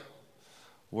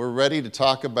We're ready to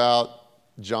talk about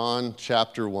John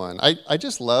chapter 1. I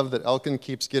just love that Elkin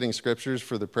keeps getting scriptures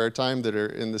for the prayer time that are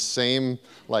in the same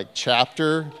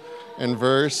chapter and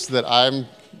verse that I'm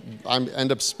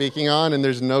end up speaking on, and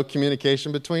there's no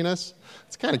communication between us.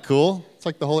 It's kind of cool. It's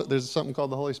like there's something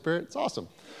called the Holy Spirit. It's awesome.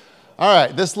 All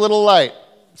right, this little light.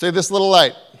 Say this little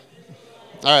light.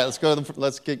 All right,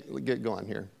 let's get going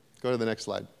here. Go to the next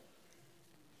slide.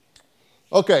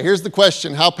 Okay, here's the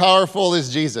question. How powerful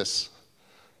is Jesus?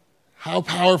 How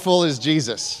powerful is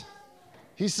Jesus?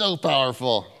 He's so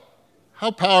powerful.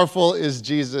 How powerful is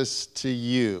Jesus to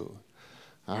you?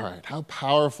 All right, how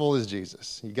powerful is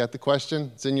Jesus? You got the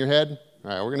question? It's in your head? All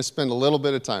right, we're going to spend a little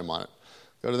bit of time on it.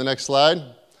 Go to the next slide.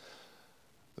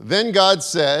 Then God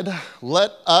said,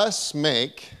 "Let us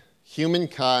make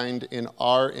humankind in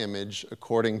our image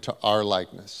according to our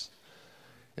likeness."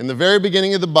 In the very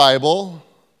beginning of the Bible,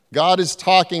 God is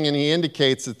talking and he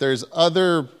indicates that there's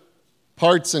other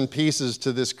parts and pieces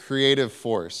to this creative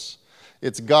force.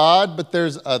 It's God, but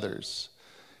there's others.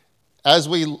 As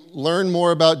we learn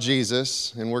more about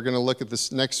Jesus, and we're going to look at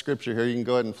this next scripture here, you can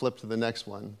go ahead and flip to the next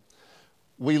one.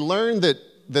 We learn that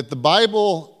the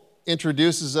Bible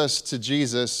introduces us to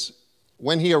Jesus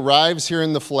when he arrives here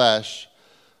in the flesh,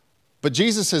 but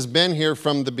Jesus has been here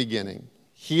from the beginning.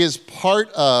 He is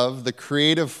part of the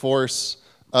creative force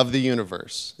of the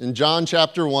universe. In John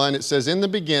chapter 1, it says, "In the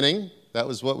beginning," that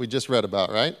was what we just read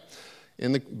about, right?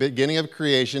 In the beginning of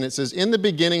creation, it says, "In the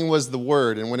beginning was the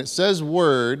Word." And when it says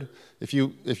Word, if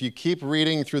you keep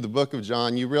reading through the book of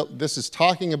John, this is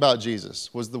talking about Jesus,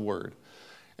 was the Word.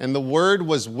 And the Word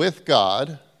was with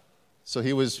God, so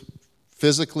he was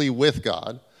physically with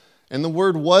God. And the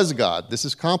Word was God. This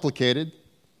is complicated.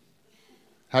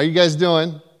 How are you guys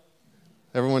doing?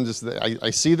 Everyone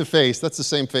I see the face. That's the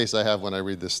same face I have when I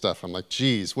read this stuff. I'm like,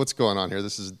 geez, what's going on here?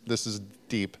 This is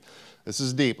deep. This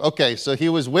is deep. Okay, so he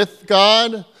was with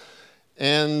God,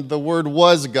 and the Word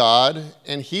was God,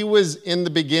 and he was in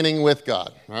the beginning with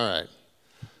God. All right.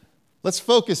 Let's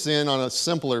focus in on a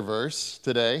simpler verse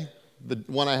today, the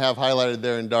one I have highlighted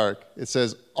there in dark. It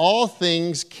says, "All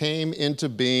things came into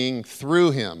being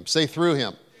through him." Say, through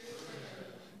him.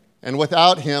 "And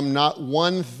without him, not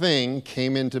one thing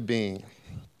came into being."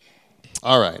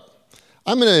 All right.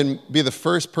 I'm going to be the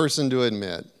first person to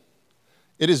admit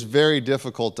it is very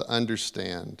difficult to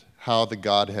understand how the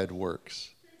Godhead works.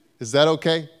 Is that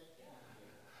okay?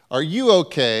 Are you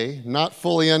okay not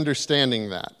fully understanding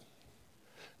that?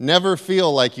 Never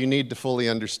feel like you need to fully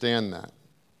understand that.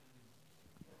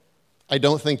 I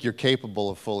don't think you're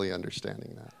capable of fully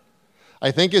understanding that.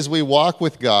 I think as we walk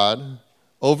with God,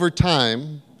 over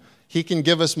time, he can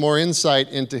give us more insight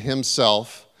into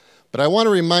himself. But I want to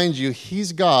remind you,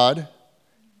 he's God,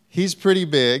 he's pretty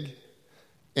big,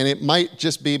 and it might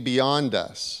just be beyond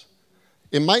us.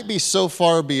 It might be so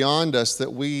far beyond us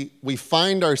that we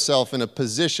find ourselves in a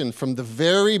position from the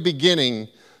very beginning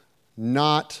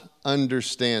not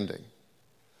understanding.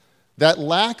 That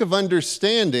lack of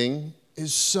understanding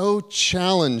is so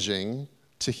challenging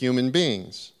to human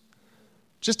beings.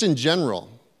 Just in general.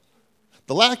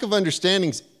 The lack of understanding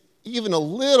is even a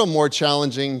little more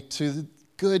challenging to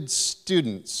good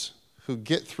students who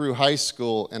get through high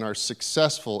school and are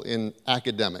successful in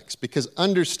academics, because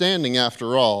understanding,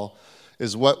 after all,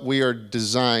 is what we are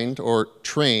designed or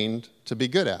trained to be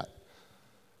good at.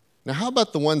 Now, how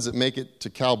about the ones that make it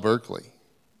to Cal Berkeley?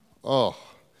 Oh,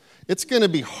 it's going to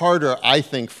be harder, I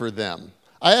think, for them.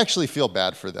 I actually feel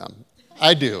bad for them.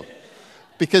 I do.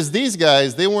 Because these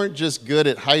guys, they weren't just good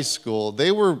at high school,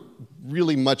 they were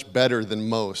really much better than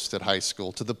most at high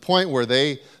school, to the point where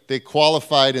they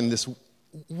qualified in this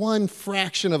one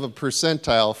fraction of a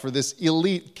percentile for this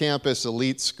elite campus,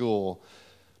 elite school,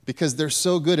 because they're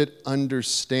so good at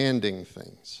understanding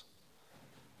things.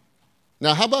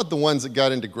 Now, how about the ones that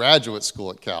got into graduate school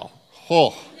at Cal?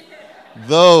 Oh,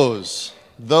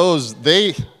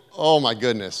 oh my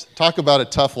goodness, talk about a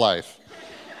tough life.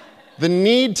 The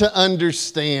need to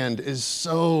understand is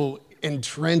so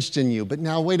entrenched in you. But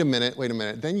now, wait a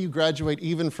minute. Then you graduate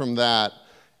even from that,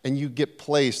 and you get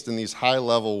placed in these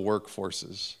high-level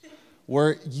workforces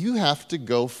where you have to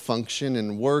go function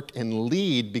and work and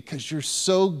lead because you're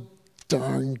so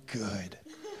darn good.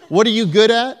 What are you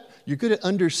good at? You're good at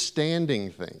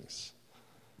understanding things.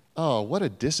 Oh, what a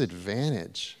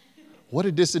disadvantage. What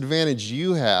a disadvantage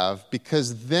you have,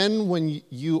 because then when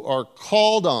you are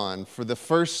called on for the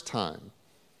first time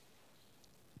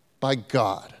by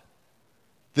God,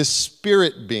 this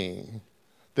spirit being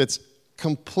that's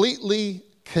completely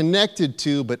connected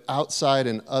to but outside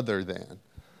and other than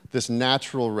this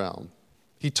natural realm,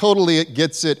 He totally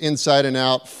gets it inside and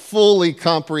out, fully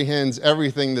comprehends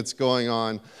everything that's going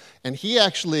on, and he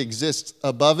actually exists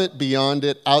above it, beyond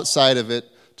it, outside of it,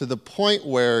 to the point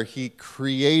where he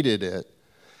created it.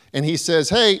 And he says,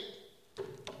 hey,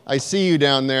 I see you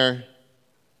down there.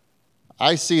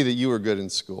 I see that you were good in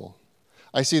school.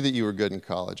 I see that you were good in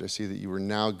college. I see that you were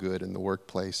now good in the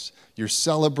workplace. You're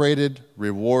celebrated,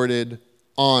 rewarded,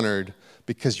 honored,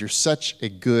 because you're such a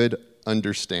good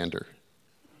understander.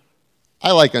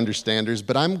 I like understanders,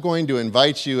 but I'm going to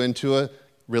invite you into a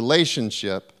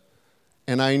relationship,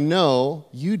 and I know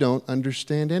you don't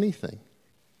understand anything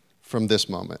from this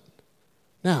moment.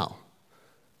 Now,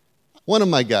 one of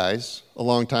my guys a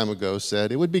long time ago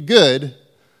said, it would be good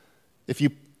if you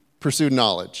pursued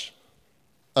knowledge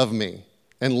of me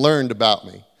and learned about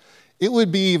me. It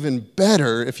would be even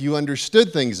better if you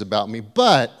understood things about me,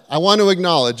 but I want to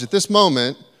acknowledge at this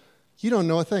moment, you don't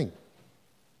know a thing.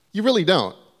 You really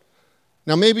don't.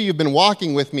 Now, maybe you've been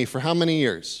walking with me for how many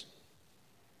years?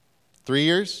 3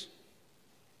 years?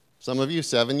 Some of you,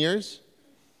 7 years?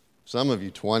 Some of you,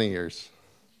 20 years.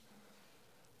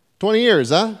 20 years,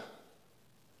 huh?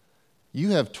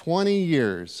 You have 20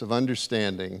 years of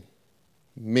understanding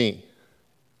me,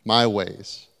 my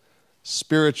ways,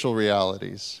 spiritual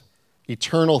realities,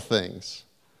 eternal things.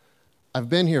 I've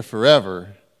been here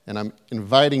forever, and I'm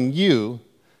inviting you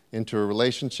into a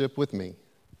relationship with me.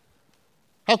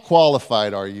 How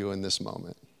qualified are you in this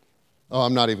moment? Oh,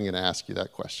 I'm not even going to ask you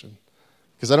that question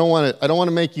because I don't want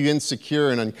to make you insecure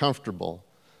and uncomfortable.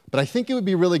 But I think it would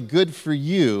be really good for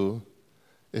you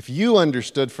if you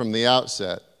understood from the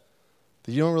outset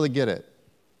that you don't really get it.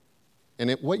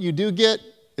 And what you do get,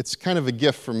 it's kind of a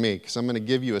gift from me because I'm going to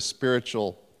give you a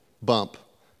spiritual bump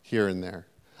here and there.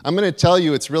 I'm going to tell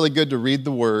you it's really good to read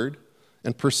the Word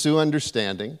and pursue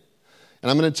understanding. And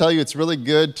I'm going to tell you it's really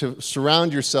good to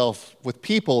surround yourself with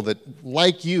people that,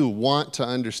 like you, want to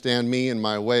understand me and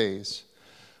my ways.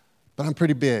 But I'm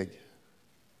pretty big.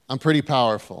 I'm pretty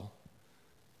powerful.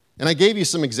 And I gave you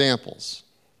some examples.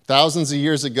 Thousands of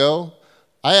years ago,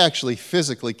 I actually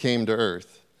physically came to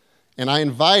earth. And I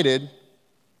invited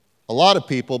a lot of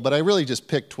people, but I really just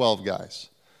picked 12 guys.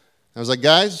 I was like,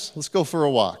 guys, let's go for a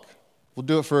walk. We'll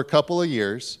do it for a couple of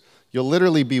years. You'll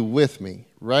literally be with me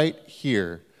right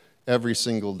here every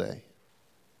single day.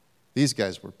 These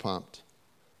guys were pumped.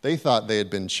 They thought they had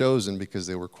been chosen because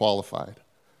they were qualified.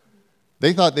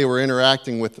 They thought they were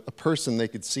interacting with a person they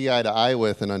could see eye to eye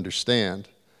with and understand.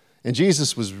 And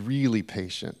Jesus was really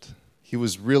patient. He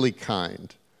was really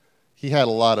kind. He had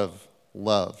a lot of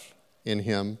love in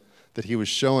him that he was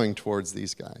showing towards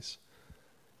these guys.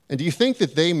 And do you think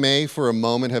that they may, for a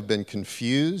moment, have been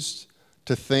confused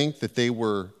to think that they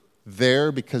were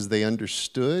there because they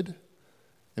understood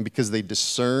and because they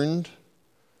discerned?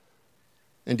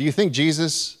 And do you think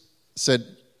Jesus said,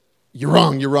 you're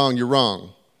wrong, you're wrong, you're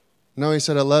wrong? No, he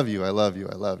said, I love you, I love you,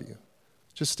 I love you.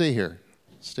 Just stay here.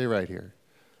 Stay right here.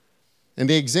 And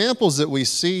the examples that we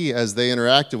see as they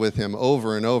interacted with him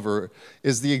over and over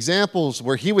is the examples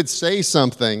where he would say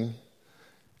something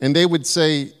and they would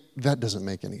say, that doesn't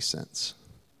make any sense.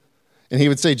 And he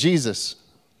would say, Jesus,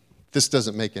 this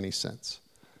doesn't make any sense.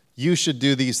 You should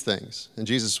do these things. And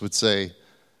Jesus would say,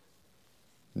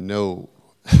 no,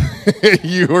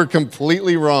 you are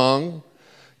completely wrong.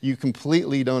 You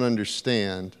completely don't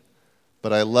understand,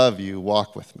 but I love you.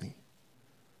 Walk with me.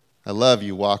 I love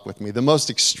you. Walk with me. The most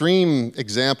extreme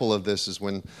example of this is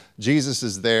when Jesus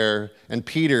is there and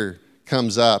Peter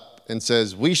comes up and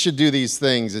says, we should do these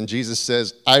things. And Jesus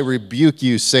says, I rebuke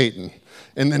you, Satan.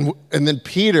 And then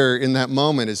Peter in that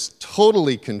moment is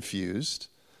totally confused,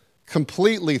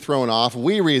 completely thrown off.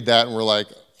 We read that and we're like,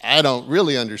 I don't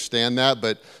really understand that,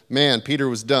 but man, Peter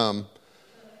was dumb.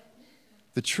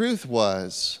 The truth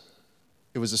was,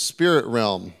 it was a spirit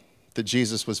realm that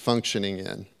Jesus was functioning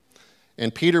in.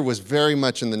 And Peter was very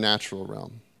much in the natural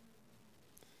realm.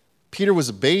 Peter was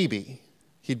a baby.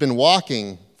 He'd been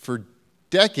walking for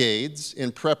decades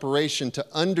in preparation to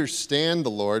understand the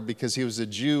Lord because he was a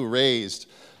Jew raised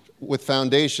with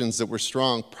foundations that were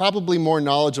strong, probably more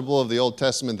knowledgeable of the Old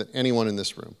Testament than anyone in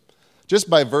this room, just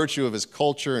by virtue of his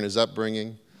culture and his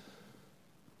upbringing.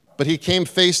 But he came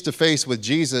face to face with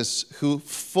Jesus, who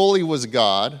fully was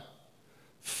God,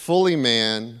 fully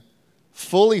man,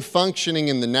 fully functioning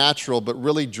in the natural, but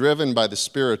really driven by the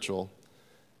spiritual.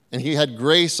 And he had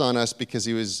grace on us because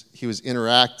he was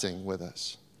interacting with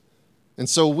us. And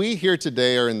so we here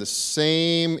today are in the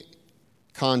same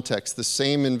context, the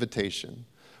same invitation,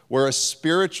 where a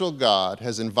spiritual God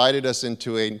has invited us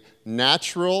into a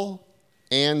natural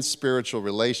and spiritual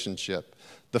relationship.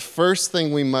 The first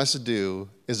thing we must do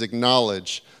is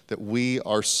acknowledge that we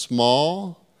are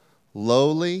small,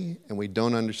 lowly, and we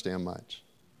don't understand much.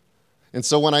 And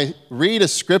so when I read a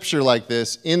scripture like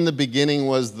this, in the beginning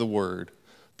was the Word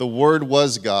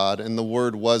was God, and the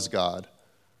Word was God.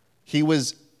 He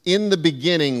was in the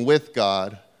beginning with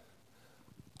God.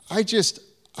 I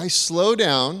slow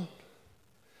down,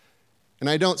 and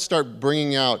I don't start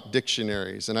bringing out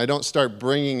dictionaries, and I don't start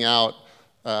bringing out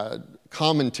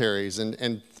commentaries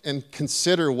and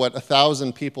consider what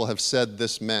 1,000 people have said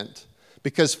this meant.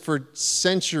 Because for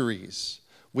centuries,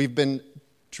 we've been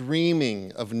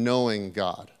dreaming of knowing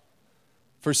God.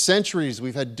 For centuries,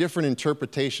 we've had different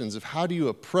interpretations of how do you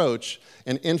approach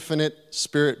an infinite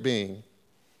spirit being.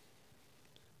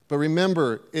 But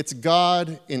remember, it's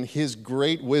God in his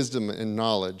great wisdom and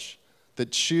knowledge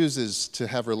that chooses to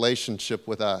have relationship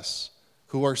with us,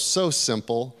 who are so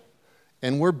simple,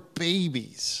 and we're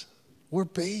babies. We're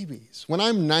babies. When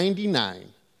I'm 99,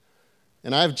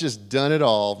 and I've just done it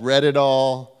all, read it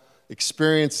all,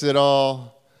 experienced it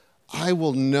all, I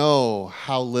will know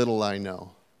how little I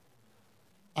know.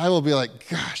 I will be like,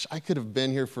 gosh, I could have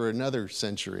been here for another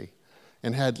century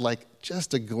and had like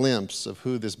just a glimpse of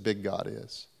who this big God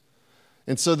is.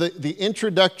 And so the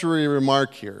introductory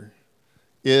remark here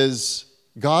is,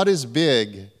 God is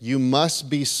big, you must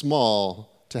be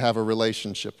small to have a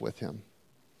relationship with him.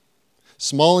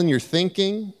 Small in your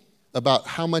thinking about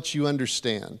how much you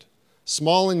understand.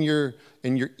 Small in your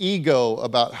ego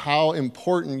about how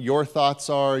important your thoughts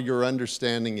are, your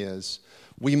understanding is.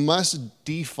 We must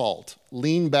default,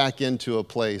 lean back into a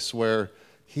place where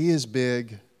he is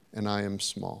big and I am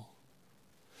small.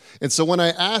 And so when I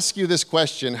ask you this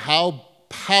question, how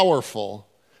powerful,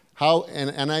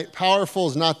 powerful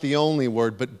is not the only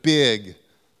word, but big,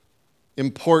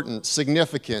 important,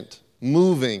 significant,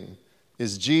 moving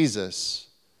is Jesus.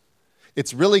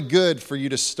 It's really good for you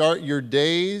to start your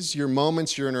days, your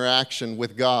moments, your interaction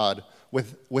with God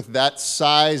with that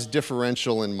size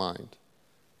differential in mind.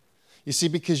 You see,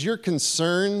 because your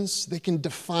concerns, they can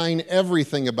define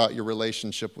everything about your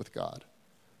relationship with God.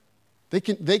 They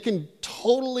can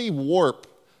totally warp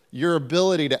your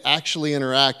ability to actually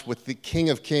interact with the King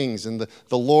of Kings and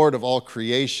the Lord of all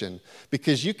creation.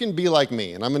 Because you can be like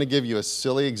me, and I'm going to give you a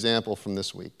silly example from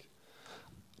this week.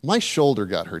 My shoulder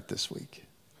got hurt this week.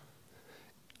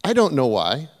 I don't know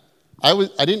why.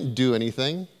 I didn't do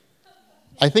anything.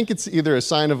 I think it's either a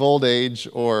sign of old age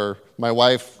or my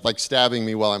wife like stabbing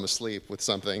me while I'm asleep with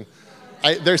something.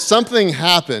 There's something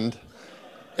happened,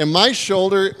 and my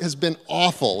shoulder has been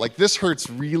awful. Like, this hurts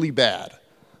really bad.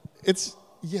 This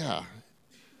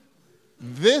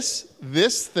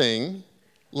thing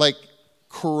like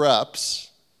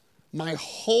corrupts my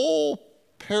whole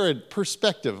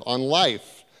perspective on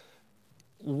life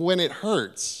when it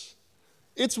hurts.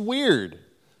 It's weird,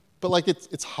 but like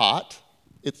it's hot,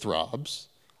 it throbs.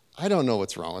 I don't know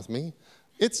what's wrong with me.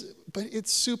 But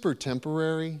it's super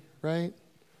temporary, right?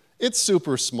 It's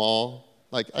super small.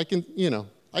 Like I can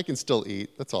still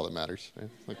eat. That's all that matters. Right?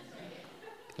 Like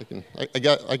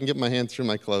I can get my hand through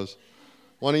my clothes.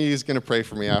 One of you is going to pray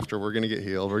for me after. We're going to get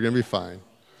healed. We're going to be fine.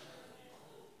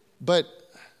 But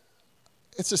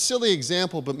it's a silly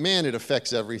example, but man, it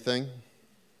affects everything.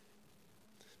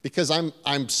 Because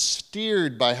I'm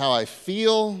steered by how I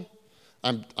feel.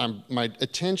 My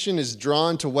attention is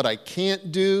drawn to what I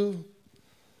can't do.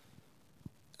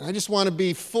 I just want to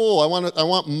be full. I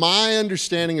want my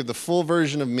understanding of the full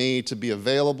version of me to be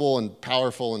available and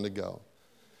powerful and to go.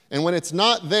 And when it's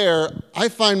not there, I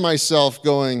find myself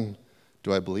going,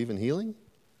 do I believe in healing?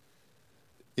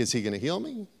 Is he going to heal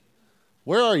me?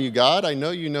 Where are you, God? I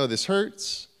know you know this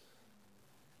hurts.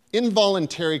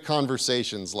 Involuntary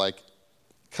conversations like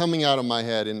coming out of my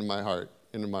head into my heart,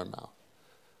 into my mouth.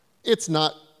 It's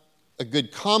not a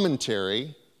good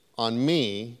commentary on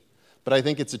me, but I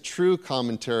think it's a true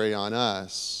commentary on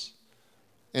us.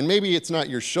 And maybe it's not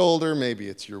your shoulder, maybe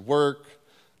it's your work.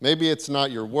 Maybe it's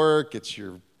not your work, it's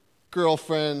your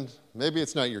girlfriend. Maybe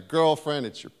it's not your girlfriend,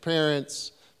 it's your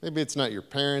parents. Maybe it's not your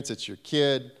parents, it's your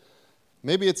kid.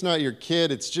 Maybe it's not your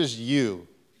kid, it's just you.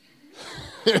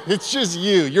 It's just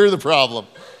you. You're the problem.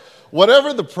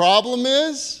 Whatever the problem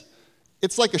is,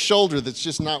 it's like a shoulder that's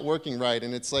just not working right,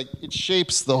 and it's like it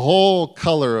shapes the whole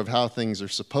color of how things are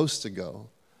supposed to go.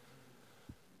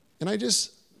 And I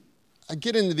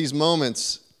get into these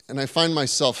moments, and I find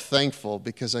myself thankful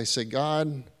because I say,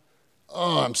 God,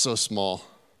 I'm so small.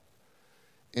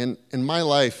 And in my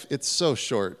life, it's so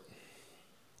short.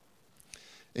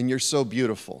 And you're so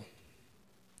beautiful.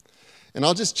 And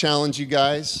I'll just challenge you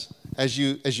guys, as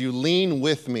you lean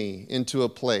with me into a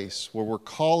place where we're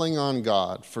calling on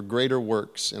God for greater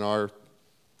works in our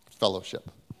fellowship.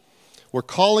 We're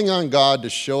calling on God to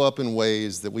show up in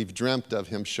ways that we've dreamt of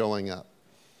him showing up.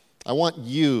 I want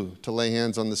you to lay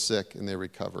hands on the sick and they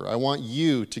recover. I want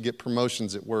you to get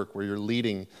promotions at work where you're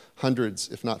leading hundreds,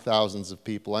 if not thousands of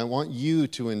people. I want you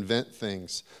to invent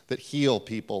things that heal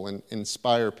people and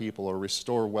inspire people or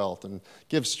restore wealth and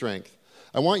give strength.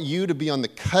 I want you to be on the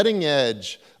cutting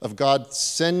edge of God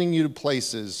sending you to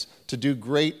places to do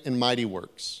great and mighty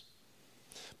works.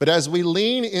 But as we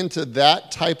lean into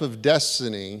that type of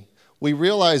destiny, we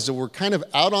realize that we're kind of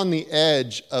out on the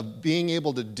edge of being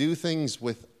able to do things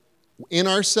within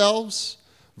ourselves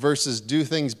versus do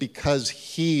things because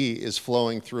He is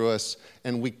flowing through us,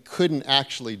 and we couldn't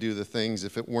actually do the things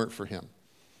if it weren't for Him.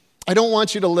 I don't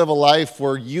want you to live a life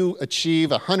where you achieve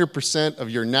 100%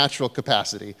 of your natural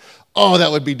capacity. Oh,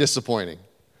 that would be disappointing.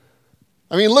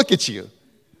 I mean, look at you.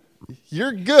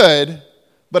 You're good,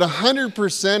 but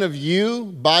 100% of you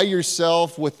by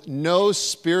yourself with no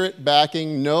Spirit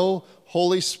backing, no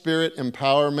Holy Spirit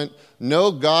empowerment,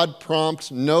 no God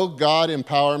prompt, no God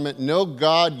empowerment, no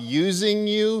God using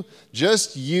you,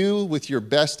 just you with your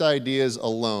best ideas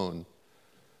alone.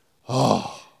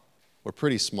 Oh, we're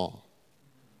pretty small.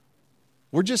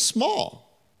 We're just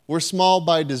small. We're small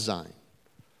by design.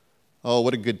 Oh,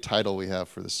 what a good title we have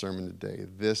for the sermon today.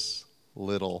 This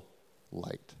Little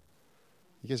Light.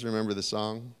 You guys remember the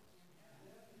song?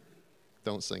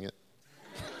 Don't sing it.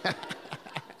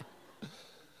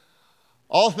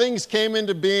 All things came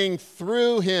into being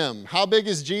through Him. How big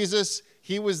is Jesus?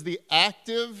 He was the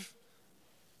active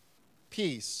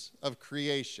piece of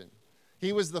creation.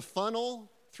 He was the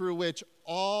funnel through which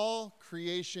all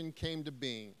creation came to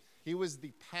being. He was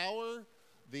the power,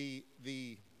 the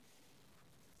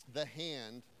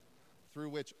hand through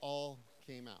which all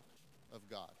came out of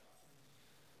God.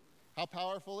 How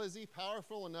powerful is He?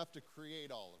 Powerful enough to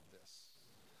create all of this.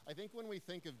 I think when we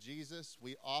think of Jesus,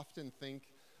 we often think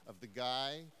of the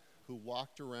guy who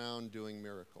walked around doing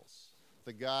miracles,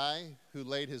 the guy who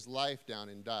laid his life down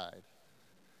and died.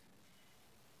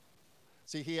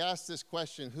 See, he asked this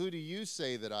question, who do you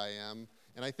say that I am?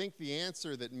 And I think the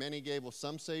answer that many gave, well,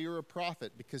 some say you're a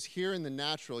prophet, because here in the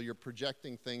natural, you're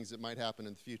projecting things that might happen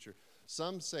in the future.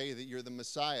 Some say that you're the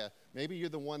Messiah. Maybe you're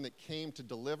the one that came to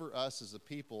deliver us as a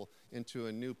people into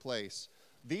a new place.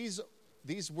 These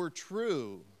were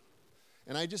true.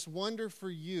 And I just wonder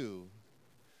for you,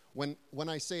 when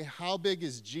I say, how big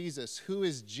is Jesus? Who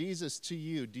is Jesus to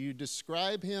you? Do you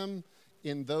describe Him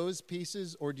in those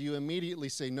pieces, or do you immediately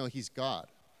say, no, He's God?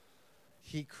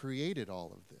 He created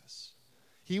all of this.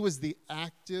 He was the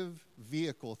active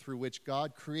vehicle through which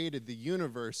God created the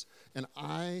universe, and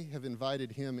I have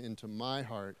invited Him into my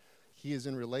heart. He is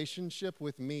in relationship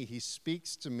with me. He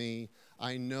speaks to me.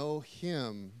 I know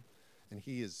Him, and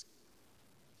He is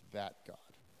that God.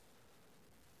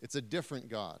 It's a different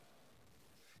God.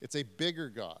 It's a bigger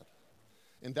God.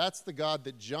 And that's the God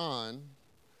that John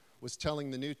was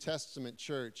telling the New Testament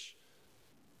church.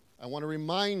 I want to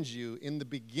remind you in the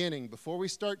beginning, before we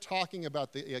start talking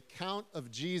about the account of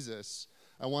Jesus,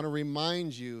 I want to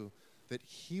remind you that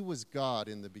He was God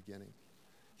in the beginning.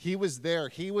 He was there.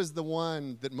 He was the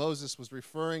one that Moses was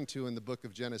referring to in the book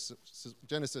of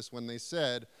Genesis when they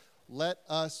said, let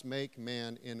us make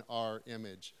man in our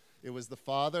image. It was the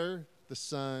Father, the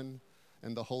Son,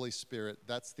 and the Holy Spirit.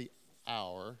 That's the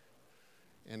our,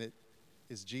 and it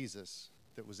is Jesus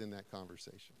that was in that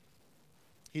conversation.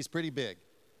 He's pretty big.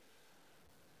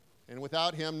 And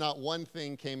without Him, not one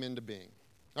thing came into being.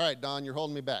 All right, Don, you're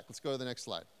holding me back. Let's go to the next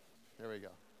slide. There we go.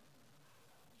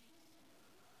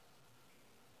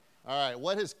 All right,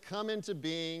 what has come into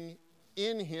being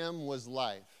in Him was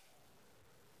life.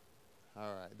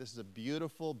 All right, this is a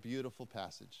beautiful, beautiful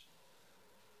passage.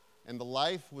 And the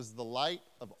life was the light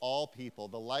of all people.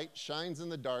 The light shines in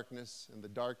the darkness, and the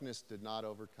darkness did not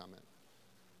overcome it.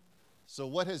 So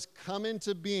what has come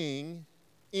into being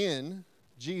in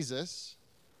Jesus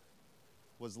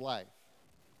was life.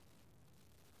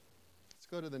 Let's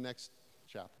go to the next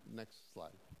slide.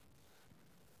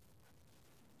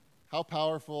 How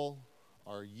powerful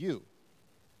are you?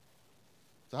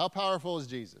 So how powerful is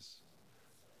Jesus?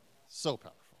 So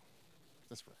powerful.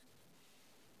 That's right.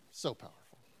 So powerful.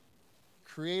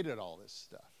 Created all this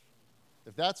stuff.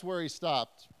 If that's where He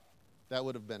stopped, that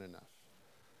would have been enough.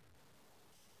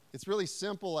 It's really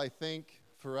simple, I think,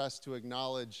 for us to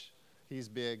acknowledge He's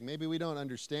big. Maybe we don't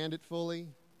understand it fully.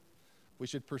 We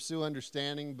should pursue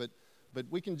understanding, but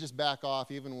we can just back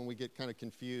off even when we get kind of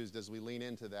confused as we lean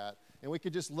into that. And we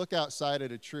could just look outside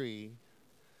at a tree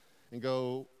and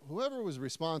go, whoever was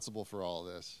responsible for all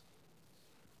this,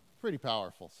 pretty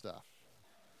powerful stuff.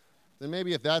 Then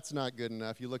maybe if that's not good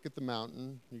enough, you look at the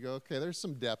mountain, you go, okay, there's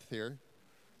some depth here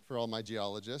for all my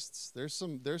geologists. There's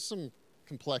some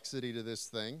complexity to this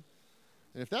thing.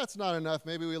 And if that's not enough,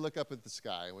 maybe we look up at the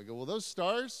sky and we go, well, those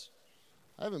stars,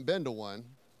 I haven't been to one,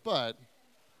 but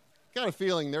got a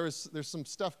feeling there's some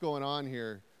stuff going on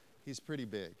here. He's pretty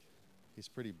big. He's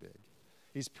pretty big.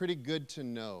 He's pretty good to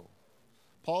know.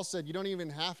 Paul said you don't even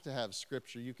have to have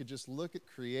Scripture. You could just look at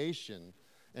creation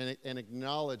and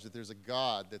acknowledge that there's a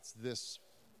God that's this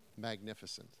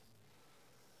magnificent.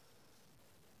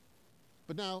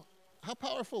 But now, how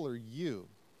powerful are you?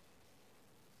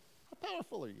 How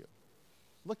powerful are you?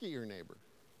 Look at your neighbor.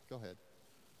 Go ahead.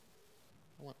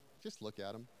 Just look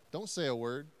at him. Don't say a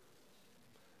word.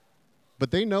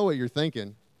 But they know what you're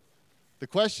thinking. The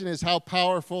question is, how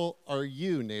powerful are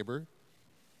you, neighbor?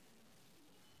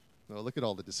 Oh, look at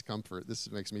all the discomfort. This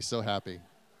makes me so happy.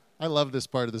 I love this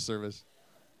part of the service.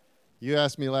 You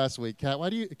asked me last week, Kat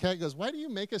goes, why do you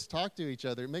make us talk to each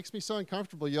other? It makes me so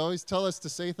uncomfortable. You always tell us to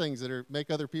say things that make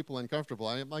other people uncomfortable.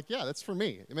 I'm like, yeah, that's for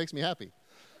me. It makes me happy.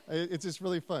 It's just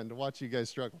really fun to watch you guys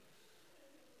struggle.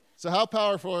 So how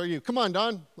powerful are you? Come on,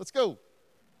 Don, let's go.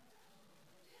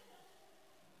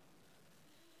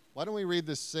 Why don't we read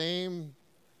the same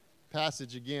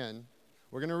passage again?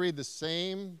 We're going to read the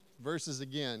same verses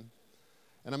again,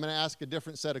 and I'm going to ask a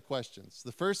different set of questions.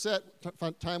 The first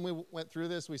time we went through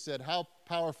this, we said, how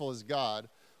powerful is God?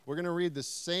 We're going to read the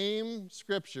same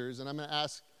scriptures, and I'm going to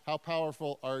ask, how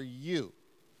powerful are you?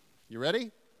 You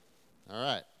ready? All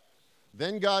right.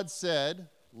 Then God said,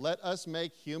 let us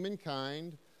make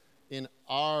humankind in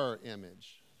our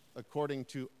image, according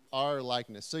to our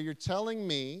likeness. So you're telling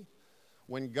me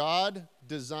when God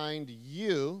designed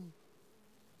you,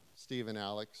 Stephen,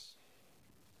 Alex,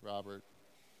 Robert,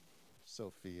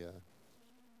 Sophia,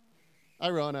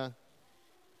 Irona,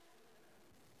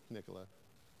 Nicola,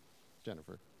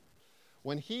 Jennifer.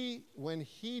 When he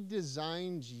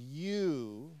designed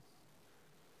you,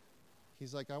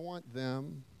 he's like, I want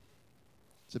them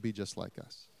to be just like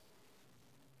us.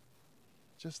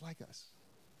 Just like us.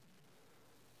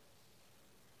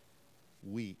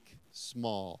 Weak,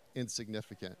 small,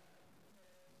 insignificant.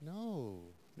 No.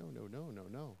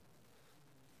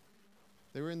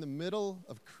 They were in the middle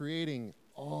of creating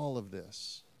all of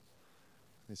this.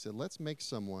 They said, let's make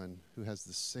someone who has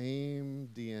the same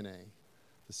DNA,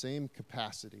 the same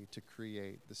capacity to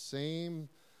create, the same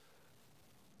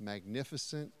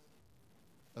magnificent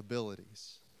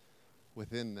abilities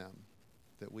within them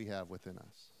that we have within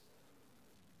us.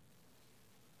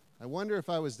 I wonder if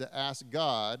I was to ask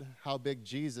God how big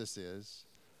Jesus is,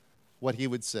 what he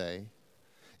would say.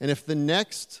 And if the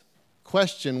next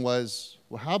question was,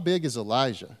 well, how big is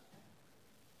Elijah?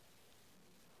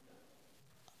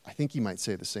 I think he might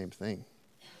say the same thing.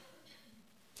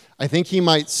 I think he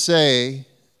might say,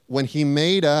 when he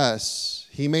made us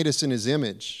in his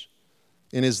image,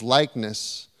 in his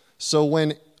likeness. So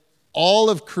when all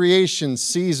of creation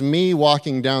sees me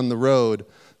walking down the road,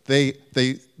 they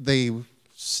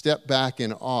step back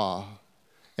in awe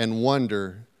and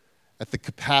wonder at the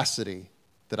capacity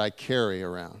that I carry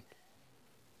around.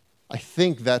 I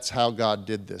think that's how God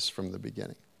did this from the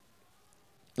beginning.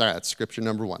 All right, that's scripture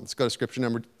number 1. Let's go to scripture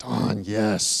number 2.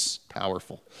 Yes,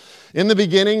 powerful. In the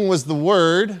beginning was the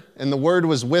Word, and the Word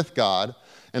was with God,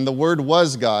 and the Word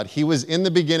was God. He was in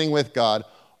the beginning with God.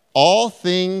 All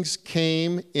things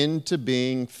came into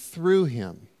being through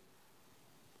him.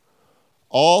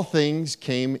 All things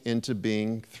came into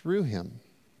being through him.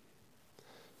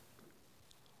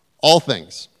 All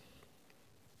things.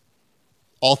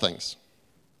 All things.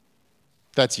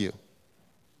 That's you.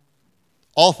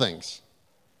 All things.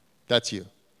 That's you.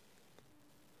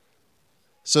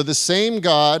 So the same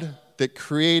God that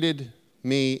created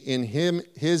me in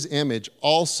his image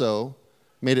also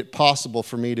made it possible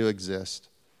for me to exist.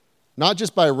 Not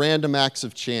just by random acts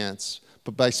of chance,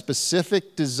 but by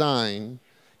specific design.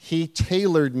 He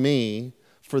tailored me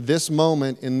for this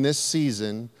moment in this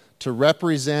season to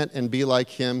represent and be like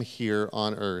him here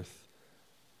on earth.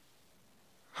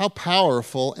 How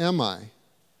powerful am I?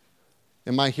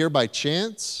 Am I here by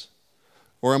chance?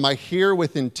 Or am I here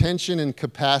with intention and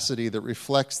capacity that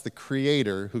reflects the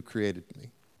Creator who created me?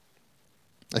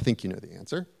 I think you know the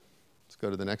answer. Let's go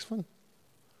to the next one.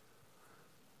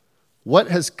 What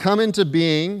has come into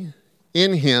being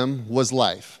in him was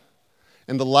life,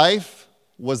 and the life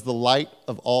was the light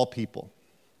of all people.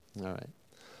 All right.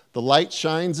 The light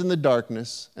shines in the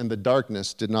darkness, and the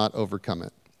darkness did not overcome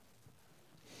it.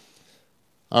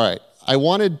 All right. I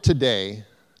wanted today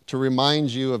to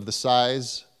remind you of the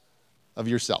size of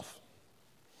yourself.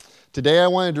 Today I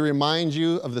wanted to remind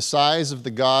you of the size of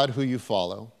the God who you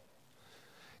follow.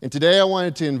 And today I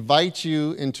wanted to invite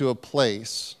you into a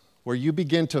place where you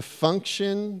begin to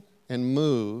function and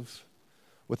move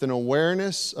with an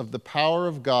awareness of the power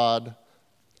of God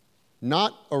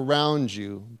not around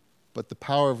you, but the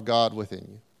power of God within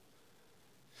you.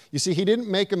 You see, he didn't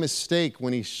make a mistake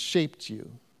when he shaped you.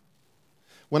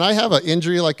 When I have an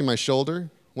injury like in my shoulder,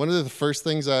 one of the first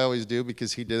things I always do,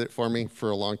 because he did it for me for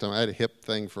a long time, I had a hip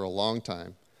thing for a long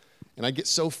time, and I get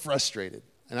so frustrated.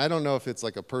 And I don't know if it's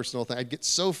like a personal thing. I'd get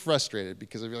so frustrated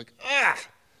because I'd be like,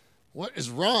 what is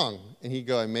wrong? And he'd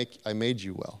go, I made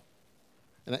you well.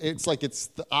 And it's like it's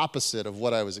the opposite of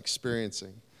what I was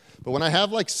experiencing. But when I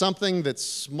have like something that's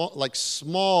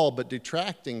small but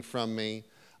detracting from me,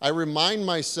 I remind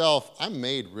myself I'm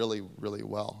made really, really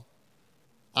well.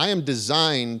 I am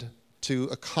designed to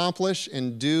accomplish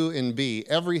and do and be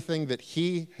everything that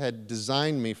he had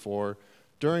designed me for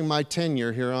during my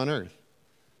tenure here on earth.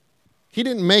 He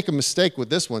didn't make a mistake with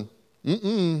this one.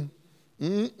 Now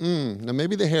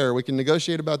maybe the hair, we can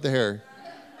negotiate about the hair.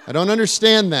 I don't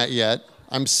understand that yet.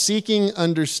 I'm seeking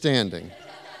understanding.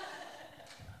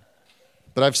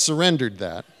 But I've surrendered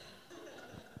that.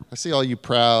 I see all you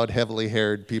proud, heavily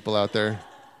haired people out there.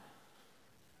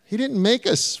 He didn't make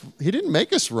us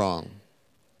wrong.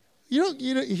 He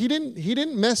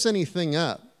didn't mess anything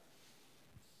up.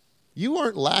 You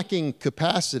aren't lacking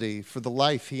capacity for the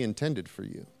life he intended for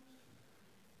you.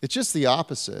 It's just the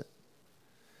opposite.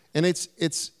 And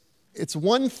it's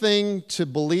one thing to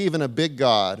believe in a big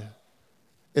God.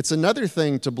 It's another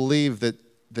thing to believe that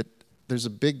there's a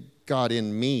big God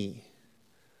in me.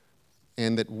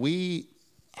 And that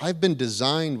I've been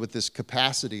designed with this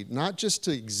capacity, not just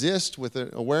to exist with an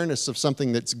awareness of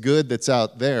something that's good that's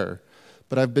out there,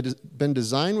 but I've been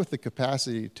designed with the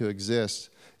capacity to exist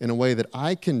in a way that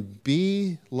I can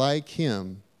be like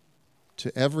him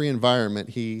to every environment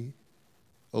he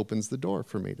opens the door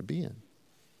for me to be in.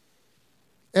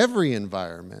 Every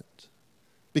environment.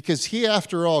 Because he,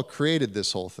 after all, created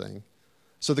this whole thing.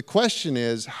 So the question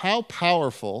is, how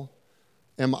powerful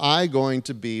am I going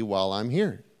to be while I'm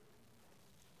here?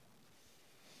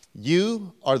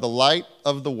 You are the light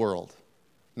of the world.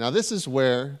 Now this is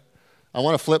where I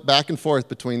want to flip back and forth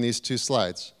between these two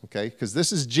slides, okay? Because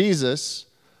this is Jesus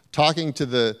talking to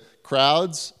the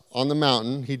crowds on the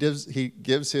mountain. He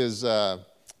gives his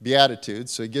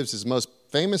Beatitudes, so he gives his most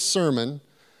famous sermon,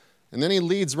 and then he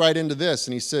leads right into this,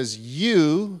 and he says,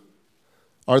 you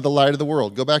are the light of the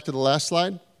world. Go back to the last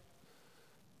slide.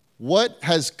 What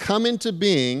has come into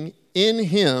being in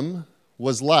him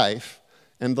was life,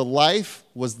 and the life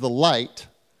was the light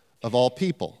of all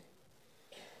people.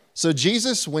 So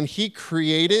Jesus, when he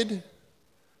created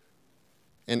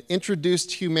and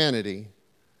introduced humanity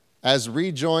as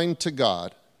rejoined to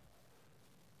God,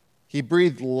 he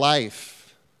breathed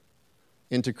life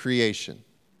into creation.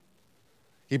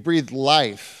 He breathed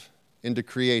life into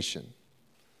creation.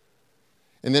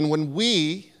 And then when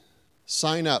we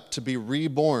sign up to be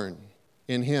reborn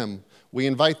in him, we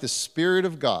invite the Spirit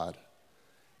of God,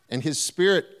 and his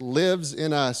Spirit lives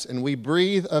in us, and we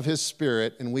breathe of his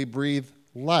Spirit, and we breathe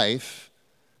life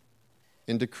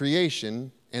into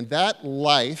creation, and that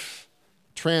life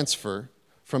transfer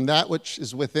from that which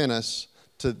is within us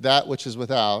to that which is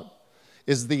without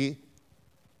is the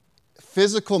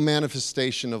physical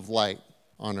manifestation of light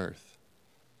on earth.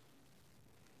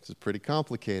 This is pretty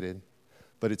complicated,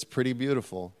 but it's pretty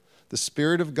beautiful. The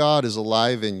Spirit of God is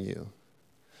alive in you.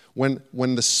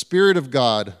 When the Spirit of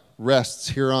God rests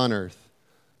here on earth,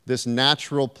 this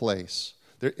natural place,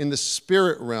 in the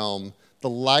spirit realm, the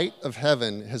light of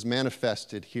heaven has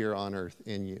manifested here on earth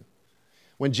in you.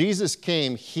 When Jesus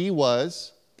came, he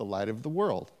was the light of the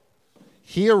world.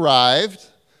 He arrived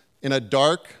in a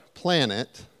dark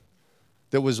planet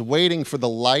that was waiting for the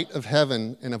light of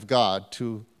heaven and of God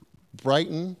to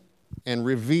brighten and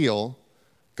reveal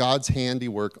God's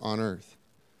handiwork on earth.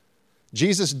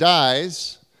 Jesus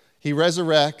dies, he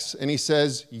resurrects, and he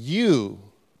says, you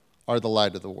are the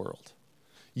light of the world.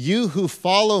 You who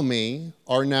follow me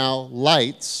are now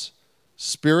lights,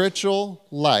 spiritual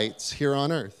lights here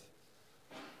on earth.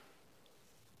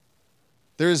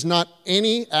 There is not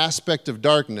any aspect of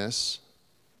darkness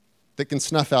that can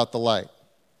snuff out the light.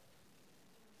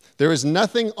 There is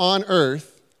nothing on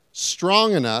earth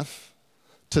strong enough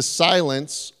to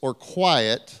silence or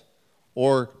quiet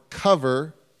or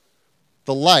cover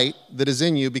the light that is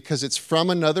in you, because it's from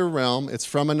another realm, it's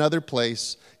from another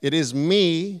place. It is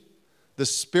me, the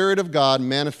Spirit of God,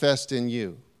 manifest in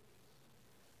you.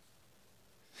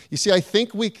 You see, I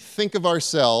think we think of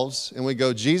ourselves and we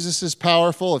go, Jesus is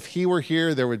powerful. If he were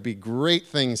here, there would be great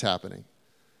things happening.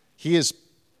 He is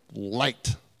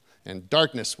light, and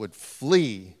darkness would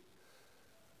flee.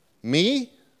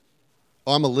 Me?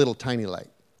 Oh, I'm a little tiny light.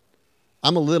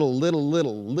 I'm a little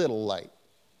light.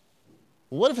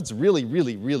 What if it's really,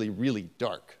 really, really, really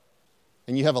dark?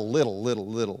 and you have a little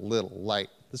light.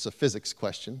 This is a physics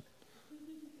question.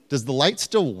 Does the light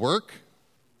still work?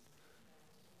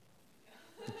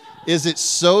 Is it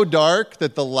so dark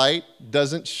that the light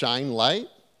doesn't shine light?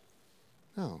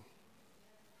 No.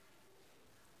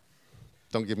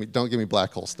 Don't give me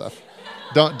black hole stuff.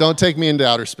 Don't take me into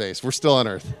outer space. We're still on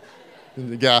Earth.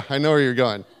 Yeah, I know where you're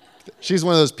going. She's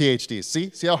one of those PhDs.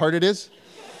 See how hard it is?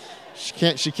 She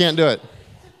can't do it.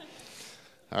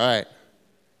 All right.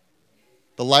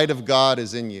 The light of God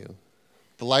is in you.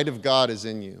 The light of God is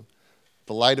in you.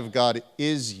 The light of God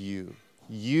is you.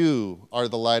 You are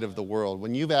the light of the world.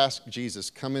 When you've asked Jesus,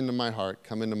 come into my heart,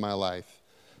 come into my life,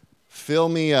 fill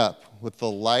me up with the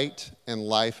light and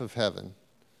life of heaven,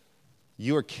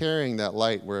 you are carrying that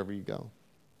light wherever you go.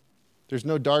 There's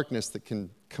no darkness that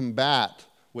can combat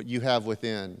what you have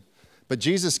within. But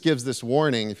Jesus gives this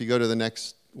warning, if you go to the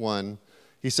next one.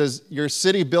 He says, you're a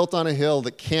city built on a hill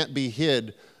that can't be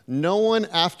hid. No one,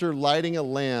 after lighting a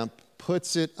lamp,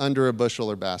 puts it under a bushel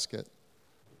or basket.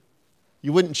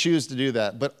 You wouldn't choose to do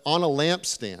that, but on a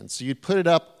lampstand. So you'd put it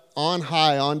up on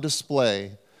high, on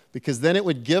display, because then it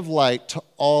would give light to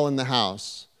all in the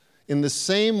house. In the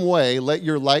same way, let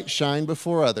your light shine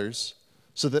before others,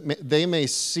 so that they may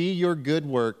see your good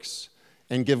works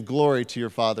and give glory to your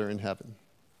Father in heaven.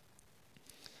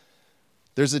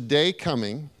 There's a day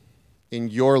coming in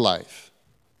your life,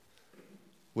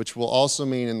 which will also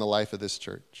mean in the life of this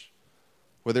church,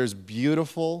 where there's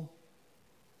beautiful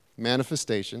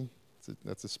manifestation.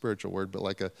 That's a spiritual word, but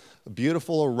like a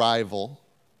beautiful arrival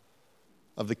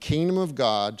of the kingdom of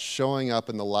God showing up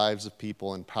in the lives of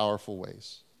people in powerful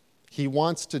ways. He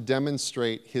wants to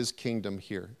demonstrate his kingdom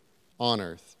here on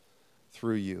earth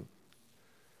through you.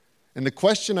 And the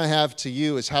question I have to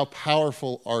you is, how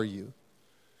powerful are you?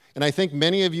 And I think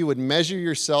many of you would measure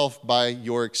yourself by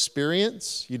your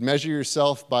experience. You'd measure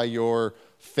yourself by your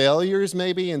failures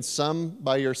maybe, and some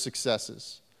by your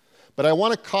successes. But I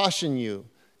want to caution you,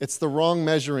 it's the wrong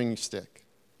measuring stick.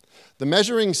 The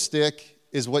measuring stick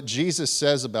is what Jesus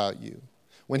says about you.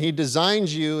 When he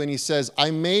designs you and he says, I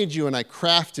made you and I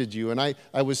crafted you, and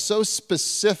I was so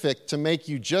specific to make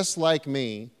you just like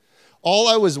me, all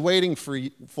I was waiting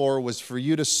for was for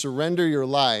you to surrender your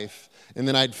life, and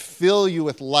then I'd fill you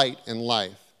with light and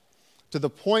life to the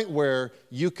point where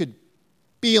you could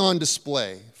be on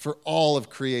display for all of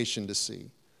creation to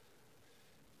see.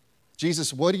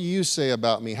 Jesus, what do you say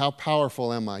about me? How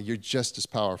powerful am I? You're just as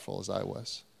powerful as I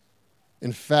was.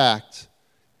 In fact,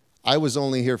 I was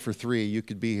only here for 3. You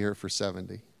could be here for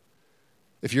 70.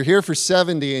 If you're here for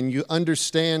 70 and you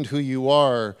understand who you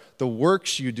are, the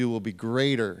works you do will be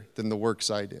greater than the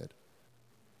works I did.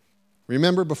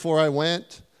 Remember before I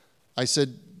went, I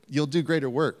said, you'll do greater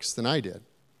works than I did.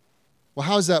 Well,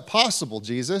 how is that possible,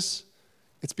 Jesus?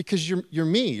 It's because you're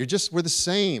me. We're the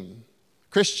same.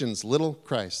 Christians, little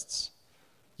Christs.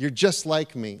 You're just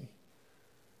like me.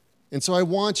 And so I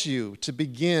want you to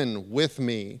begin with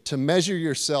me to measure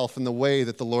yourself in the way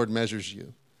that the Lord measures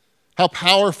you. How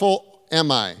powerful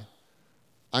am I?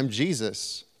 I'm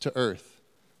Jesus to earth.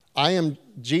 I am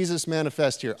Jesus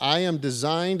manifest here. I am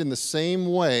designed in the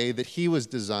same way that he was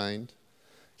designed.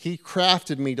 He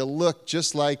crafted me to look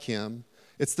just like him.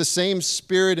 It's the same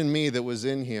spirit in me that was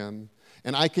in him.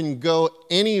 And I can go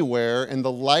anywhere, and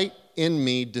the light in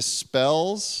me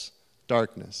dispels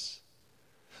darkness.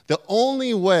 The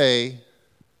only way,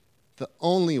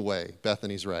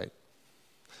 Bethany's right,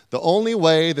 the only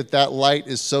way that light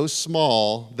is so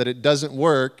small that it doesn't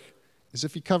work is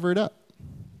if you cover it up.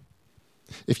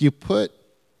 If you put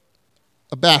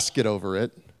a basket over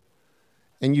it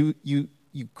and you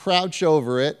crouch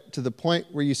over it to the point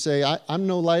where you say, I'm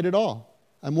no light at all.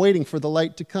 I'm waiting for the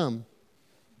light to come.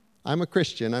 I'm a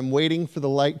Christian. I'm waiting for the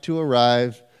light to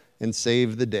arrive and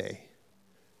save the day.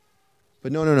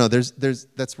 But no,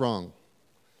 that's wrong.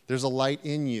 There's a light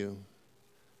in you.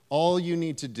 All you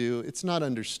need to do, it's not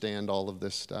understand all of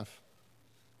this stuff.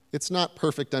 It's not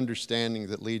perfect understanding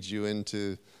that leads you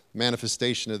into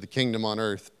manifestation of the kingdom on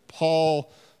earth.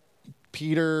 Paul,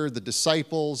 Peter, the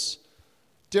disciples,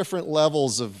 different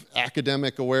levels of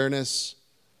academic awareness,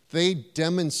 they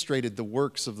demonstrated the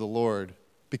works of the Lord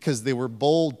because they were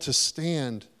bold to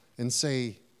stand and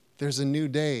say, there's a new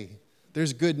day.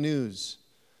 There's good news.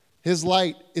 His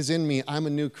light is in me. I'm a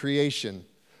new creation.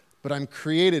 But I'm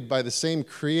created by the same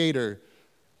creator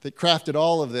that crafted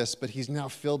all of this, but he's now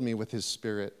filled me with his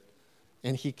spirit.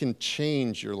 And he can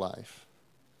change your life.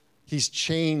 He's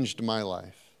changed my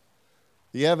life.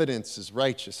 The evidence is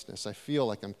righteousness. I feel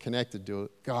like I'm connected to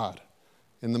God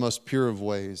in the most pure of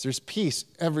ways. There's peace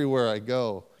everywhere I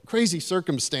go. Crazy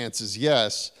circumstances,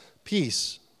 yes.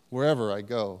 Peace wherever I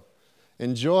go.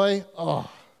 And joy,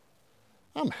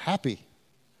 I'm happy.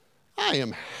 I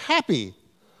am happy.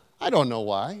 I don't know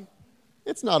why.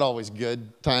 It's not always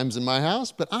good times in my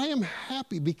house, but I am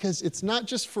happy because it's not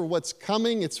just for what's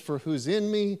coming, it's for who's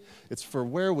in me, it's for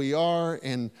where we are,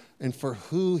 and for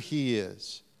who He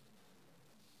is.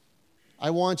 I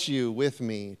want you with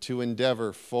me to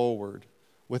endeavor forward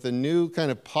with a new kind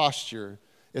of posture.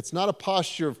 It's not a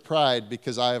posture of pride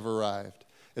because I have arrived.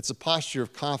 It's a posture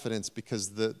of confidence because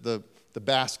the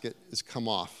basket has come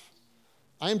off.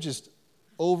 I'm just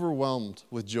overwhelmed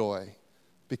with joy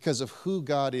because of who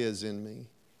God is in me.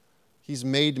 He's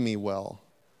made me well.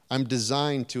 I'm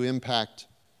designed to impact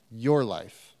your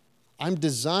life. I'm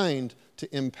designed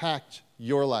to impact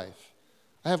your life.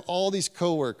 I have all these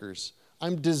coworkers.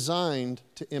 I'm designed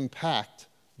to impact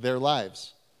their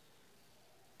lives.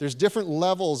 There's different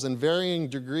levels and varying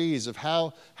degrees of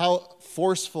how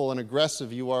forceful and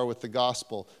aggressive you are with the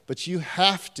gospel, but you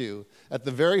have to, at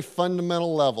the very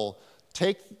fundamental level,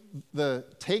 take the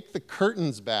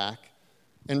curtains back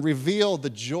and reveal the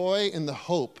joy and the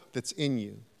hope that's in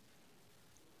you.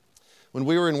 When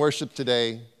we were in worship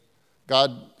today,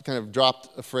 God kind of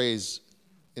dropped a phrase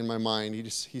in my mind.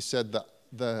 He said,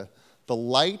 the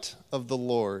light of the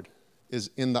Lord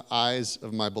is in the eyes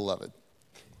of my beloved.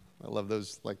 I love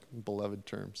those beloved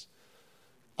terms.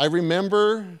 I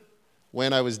remember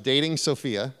when I was dating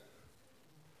Sophia,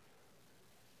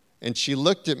 and she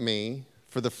looked at me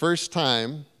for the first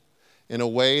time in a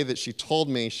way that she told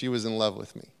me she was in love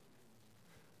with me.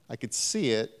 I could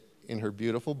see it in her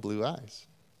beautiful blue eyes.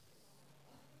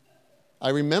 I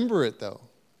remember it, though.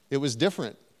 It was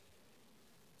different.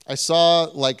 I saw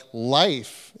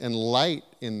life and light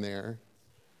in there.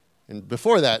 And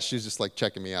before that, she was just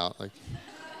checking me out.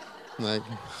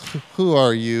 Who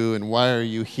are you and why are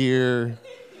you here?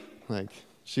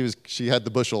 She had the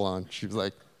bushel on. She was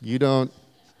like,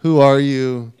 who are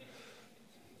you?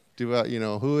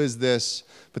 Who is this?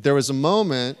 But there was a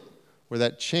moment where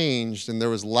that changed and there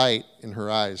was light in her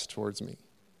eyes towards me.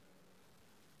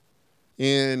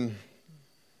 In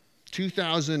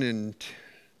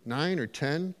 2009 or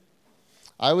 10,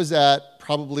 I was at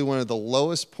probably one of the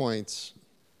lowest points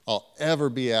I'll ever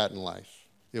be at in life.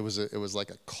 It was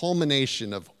like a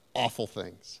culmination of awful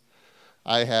things.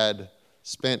 I had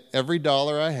spent every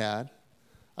dollar I had.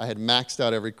 I had maxed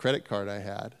out every credit card I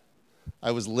had.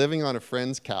 I was living on a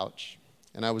friend's couch,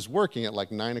 and I was working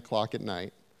at 9 o'clock at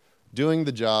night, doing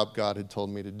the job God had told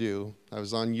me to do. I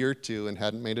was on year 2 and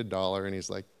hadn't made $1, and he's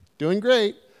like, doing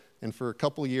great. And for a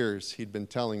couple years, he'd been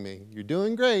telling me, you're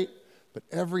doing great, but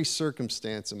every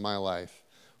circumstance in my life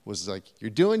was like, you're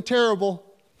doing terrible.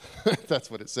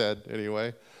 That's what it said,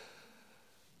 anyway.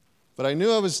 But I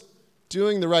knew I was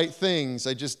doing the right things.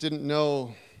 I just didn't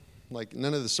know,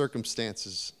 none of the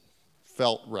circumstances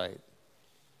felt right.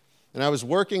 And I was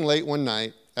working late one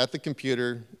night at the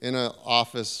computer in an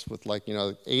office with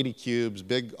 80 cubes,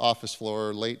 big office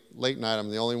floor, late night. I'm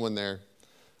the only one there.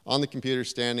 On the computer,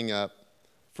 standing up.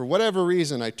 For whatever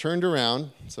reason, I turned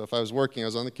around. So if I was working, I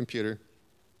was on the computer.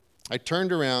 I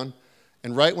turned around,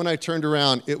 and right when I turned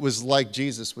around, it was like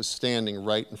Jesus was standing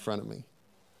right in front of me.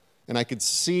 And I could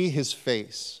see His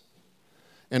face.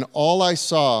 And all I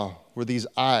saw were these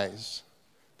eyes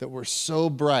that were so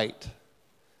bright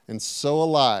and so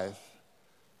alive.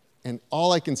 And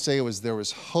all I can say was there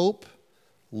was hope,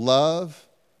 love,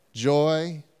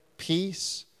 joy,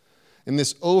 peace, and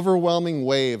this overwhelming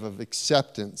wave of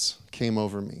acceptance came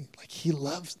over me. He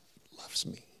loves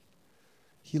me.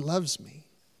 He loves me.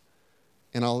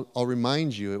 And I'll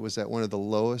remind you, it was at one of the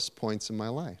lowest points in my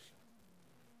life.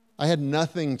 I had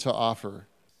nothing to offer.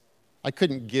 I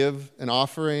couldn't give an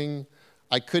offering.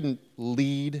 I couldn't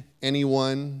lead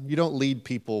anyone. You don't lead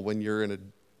people when you're in a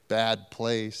bad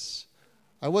place.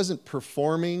 I wasn't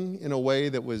performing in a way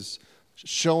that was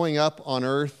showing up on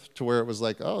earth to where it was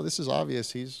oh, this is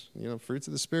obvious. He's, fruits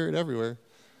of the Spirit everywhere.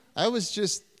 I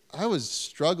was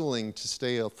struggling to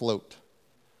stay afloat.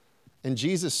 And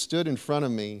Jesus stood in front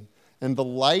of me, and the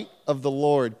light of the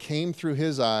Lord came through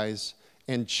His eyes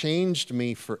and changed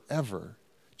me forever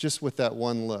just with that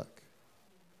one look.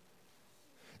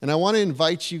 And I want to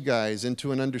invite you guys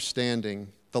into an understanding.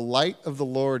 The light of the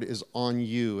Lord is on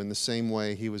you in the same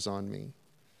way He was on me.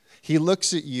 He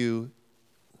looks at you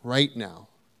right now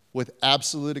with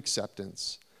absolute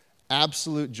acceptance,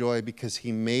 absolute joy because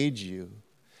He made you,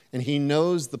 and He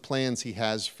knows the plans He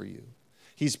has for you.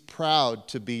 He's proud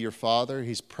to be your Father.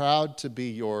 He's proud to be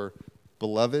your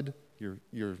beloved,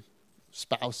 your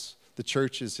spouse. The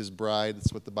church is His bride.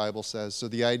 That's what the Bible says. So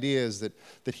the idea is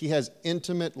that He has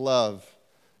intimate love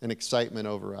and excitement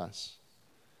over us.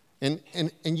 And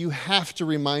you have to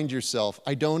remind yourself,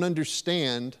 I don't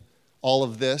understand all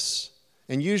of this,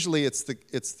 And usually it's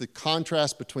the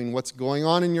contrast between what's going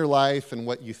on in your life and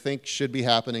what you think should be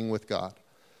happening with God.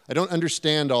 I don't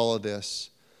understand all of this,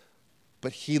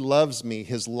 but he loves me.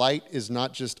 His light is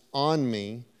not just on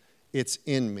me, it's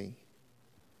in me.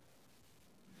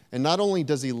 And not only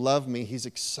does he love me, he's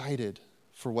excited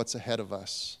for what's ahead of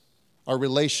us. Our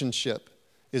relationship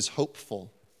is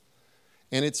hopeful.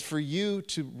 And it's for you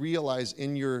to realize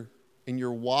in your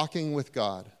walking with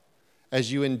God, as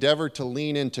you endeavor to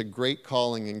lean into great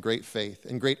calling and great faith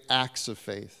and great acts of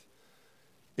faith,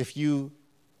 if you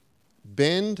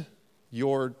bend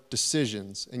your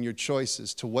decisions and your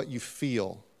choices to what you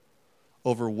feel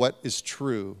over what is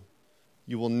true,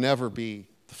 you will never be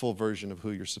the full version of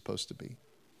who you're supposed to be.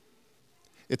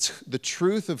 It's the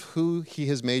truth of who he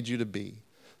has made you to be,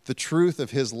 the truth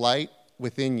of his light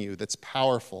within you that's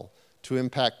powerful to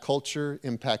impact culture,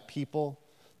 impact people,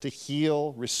 to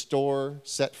heal, restore,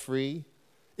 set free.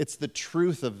 It's the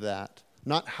truth of that,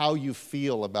 not how you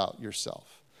feel about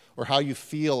yourself or how you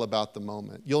feel about the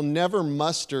moment. You'll never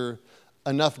muster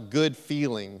enough good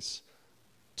feelings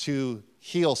to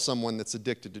heal someone that's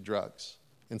addicted to drugs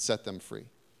and set them free.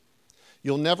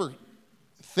 You'll never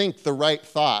think the right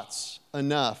thoughts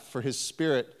enough for his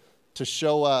Spirit to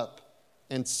show up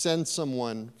and send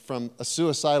someone from a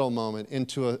suicidal moment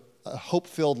into a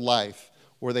hope-filled life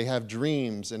where they have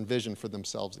dreams and vision for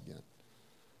themselves again.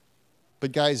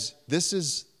 But guys, this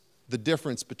is the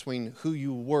difference between who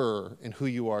you were and who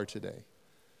you are today.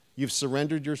 You've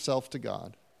surrendered yourself to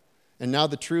God. And now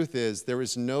the truth is, there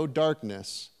is no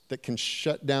darkness that can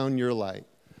shut down your light.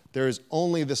 There is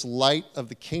only this light of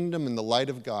the kingdom and the light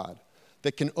of God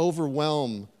that can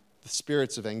overwhelm the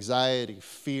spirits of anxiety,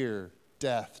 fear,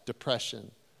 death, depression,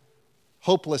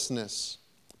 hopelessness,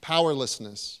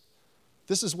 powerlessness.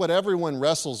 This is what everyone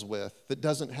wrestles with that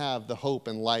doesn't have the hope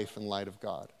and life and light of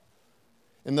God.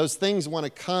 And those things want to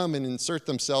come and insert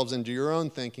themselves into your own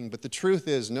thinking, but the truth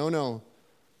is, no,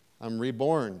 I'm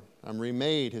reborn. I'm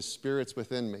remade. His Spirit's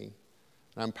within me.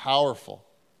 And I'm powerful.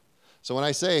 So when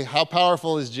I say, how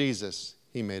powerful is Jesus?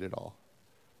 He made it all.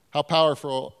 How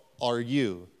powerful are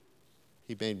you?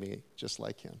 He made me just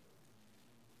like him.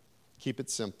 Keep it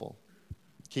simple.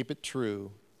 Keep it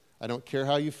true. I don't care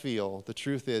how you feel. The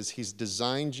truth is, he's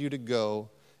designed you to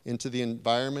go into the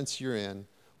environments you're in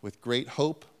with great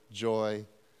hope, joy,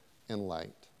 and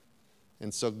light.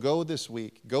 And so go this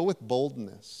week. Go with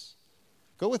boldness.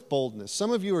 Go with boldness.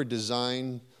 Some of you are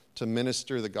designed to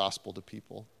minister the gospel to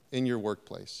people in your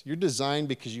workplace. You're designed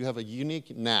because you have a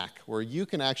unique knack where you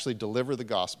can actually deliver the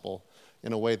gospel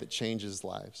in a way that changes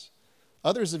lives.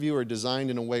 Others of you are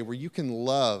designed in a way where you can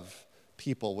love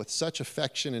people with such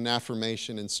affection and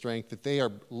affirmation and strength that they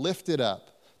are lifted up.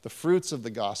 The fruits of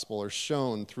the gospel are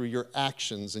shown through your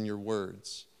actions and your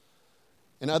words.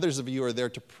 And others of you are there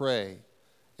to pray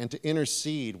and to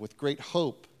intercede with great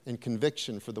hope and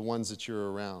conviction for the ones that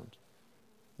you're around.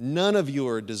 None of you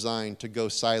are designed to go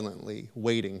silently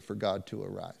waiting for God to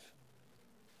arrive.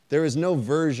 There is no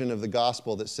version of the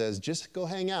gospel that says, just go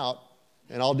hang out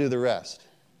and I'll do the rest.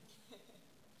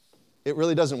 It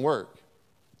really doesn't work.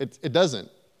 It doesn't.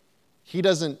 He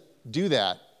doesn't do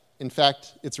that. In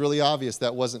fact, it's really obvious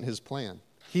that wasn't his plan.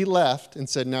 He left and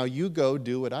said, now you go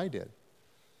do what I did.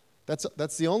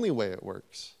 That's the only way it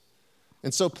works.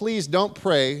 And so please don't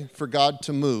pray for God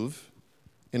to move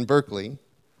in Berkeley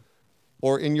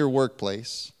or in your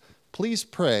workplace. Please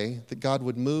pray that God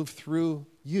would move through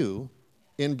you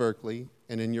in Berkeley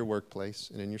and in your workplace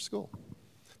and in your school.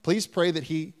 Please pray that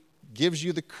he gives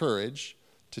you the courage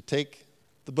to take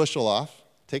the bushel off,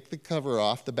 take the cover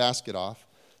off, the basket off,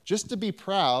 just to be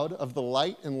proud of the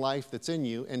light and life that's in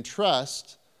you and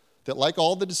trust that, like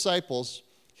all the disciples,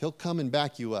 he'll come and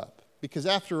back you up. Because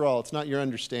after all, it's not your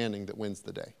understanding that wins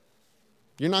the day.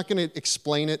 You're not going to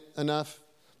explain it enough.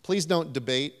 Please don't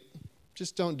debate.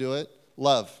 Just don't do it.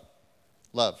 Love.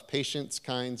 Patience,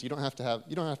 kinds. You don't have to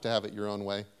have it your own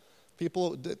way.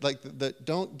 People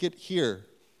don't get here.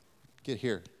 Get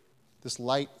here. This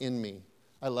light in me.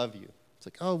 I love you. It's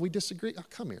like, oh, we disagree. Oh,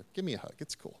 come here. Give me a hug.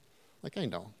 It's cool. Like, I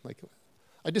know. Like,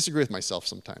 I disagree with myself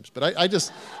sometimes, but I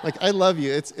just, I love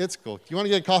you. It's cool. Do you want to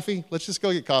get coffee? Let's just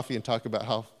go get coffee and talk about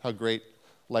how great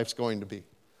life's going to be.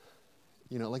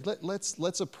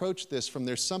 Let's approach this from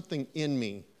there's something in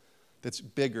me that's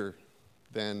bigger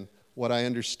than what I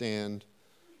understand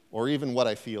or even what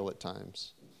I feel at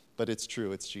times. But it's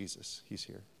true. It's Jesus. He's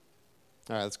here.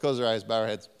 All right, let's close our eyes, bow our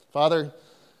heads. Father,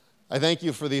 I thank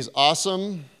you for these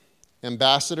awesome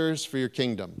ambassadors for your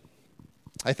kingdom.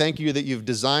 I thank you that you've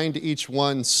designed each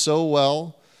one so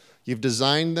well. You've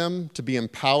designed them to be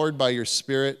empowered by your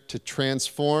Spirit to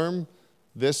transform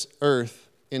this earth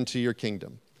into your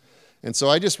kingdom. And so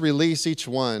I just release each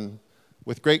one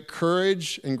with great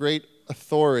courage and great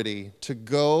authority to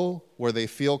go where they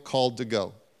feel called to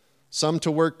go. Some to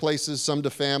workplaces, some to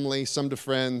family, some to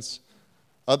friends,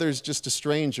 others just to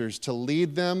strangers, to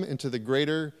lead them into the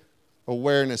greater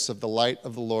awareness of the light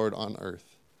of the Lord on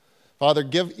earth. Father,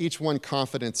 give each one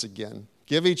confidence again.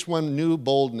 Give each one new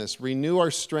boldness. Renew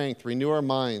our strength, renew our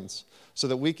minds, so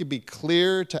that we could be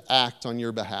clear to act on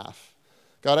your behalf.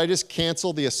 God, I just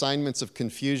cancel the assignments of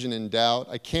confusion and doubt.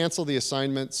 I cancel the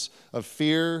assignments of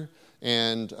fear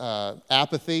and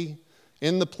apathy.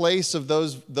 In the place of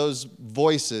those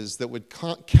voices that would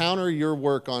counter your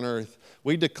work on earth,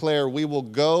 we declare we will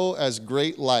go as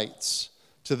great lights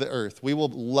to the earth. We will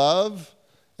love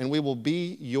and we will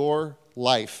be your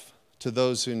life to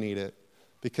those who need it.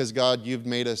 Because, God, you've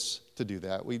made us to do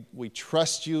that. We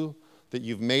trust you that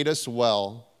you've made us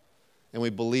well, and we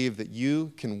believe that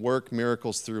you can work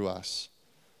miracles through us.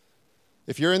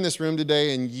 If you're in this room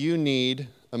today and you need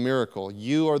a miracle,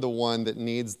 you are the one that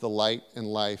needs the light and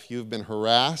life. You've been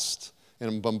harassed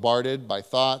and bombarded by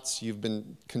thoughts. You've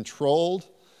been controlled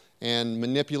and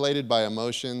manipulated by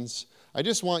emotions. I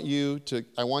want you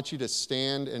to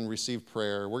stand and receive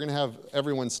prayer. We're going to have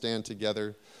everyone stand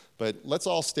together, but let's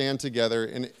all stand together.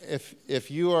 And if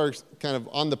you are kind of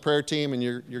on the prayer team and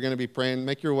you're going to be praying,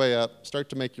 make your way up. Start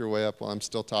to make your way up while I'm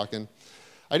still talking.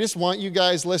 I just want you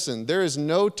guys, listen, there is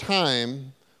no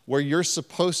time where you're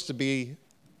supposed to be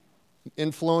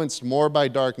influenced more by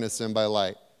darkness than by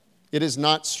light. It is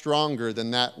not stronger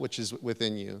than that which is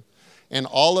within you. And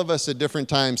all of us at different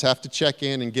times have to check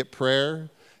in and get prayer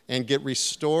and get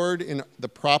restored in the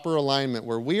proper alignment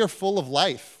where we are full of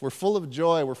life, we're full of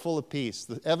joy, we're full of peace.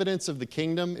 The evidence of the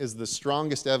kingdom is the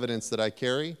strongest evidence that I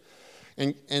carry,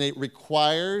 and it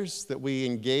requires that we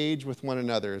engage with one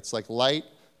another. It's like light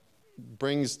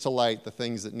brings to light the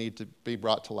things that need to be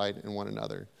brought to light in one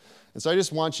another. And so I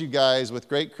just want you guys, with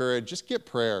great courage, just get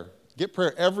prayer. Get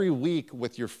prayer every week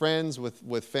with your friends,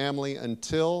 with family,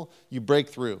 until you break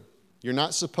through. You're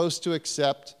not supposed to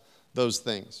accept those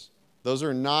things. Those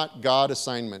are not God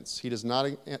assignments. He does not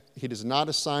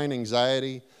assign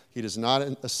anxiety. He does not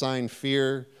assign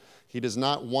fear. He does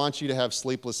not want you to have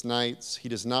sleepless nights. He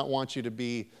does not want you to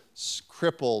be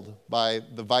crippled by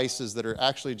the vices that are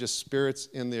actually just spirits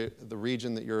in the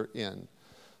region that you're in.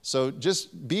 So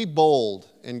just be bold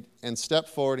and step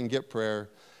forward and get prayer.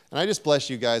 And I just bless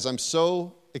you guys. I'm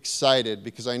so excited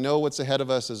because I know what's ahead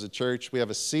of us as a church. We have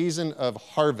a season of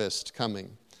harvest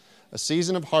coming. A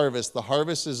season of harvest. The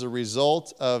harvest is a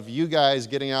result of you guys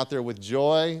getting out there with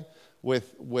joy,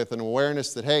 with an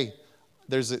awareness that, hey,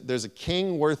 there's a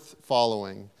king worth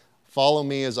following. Follow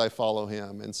me as I follow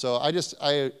him. And so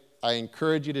I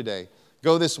encourage you today,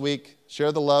 go this week,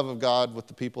 share the love of God with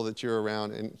the people that you're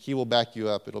around, and he will back you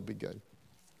up. It'll be good.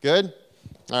 Good?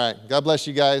 All right. God bless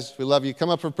you guys. We love you. Come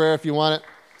up for prayer if you want it.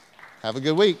 Have a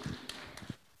good week.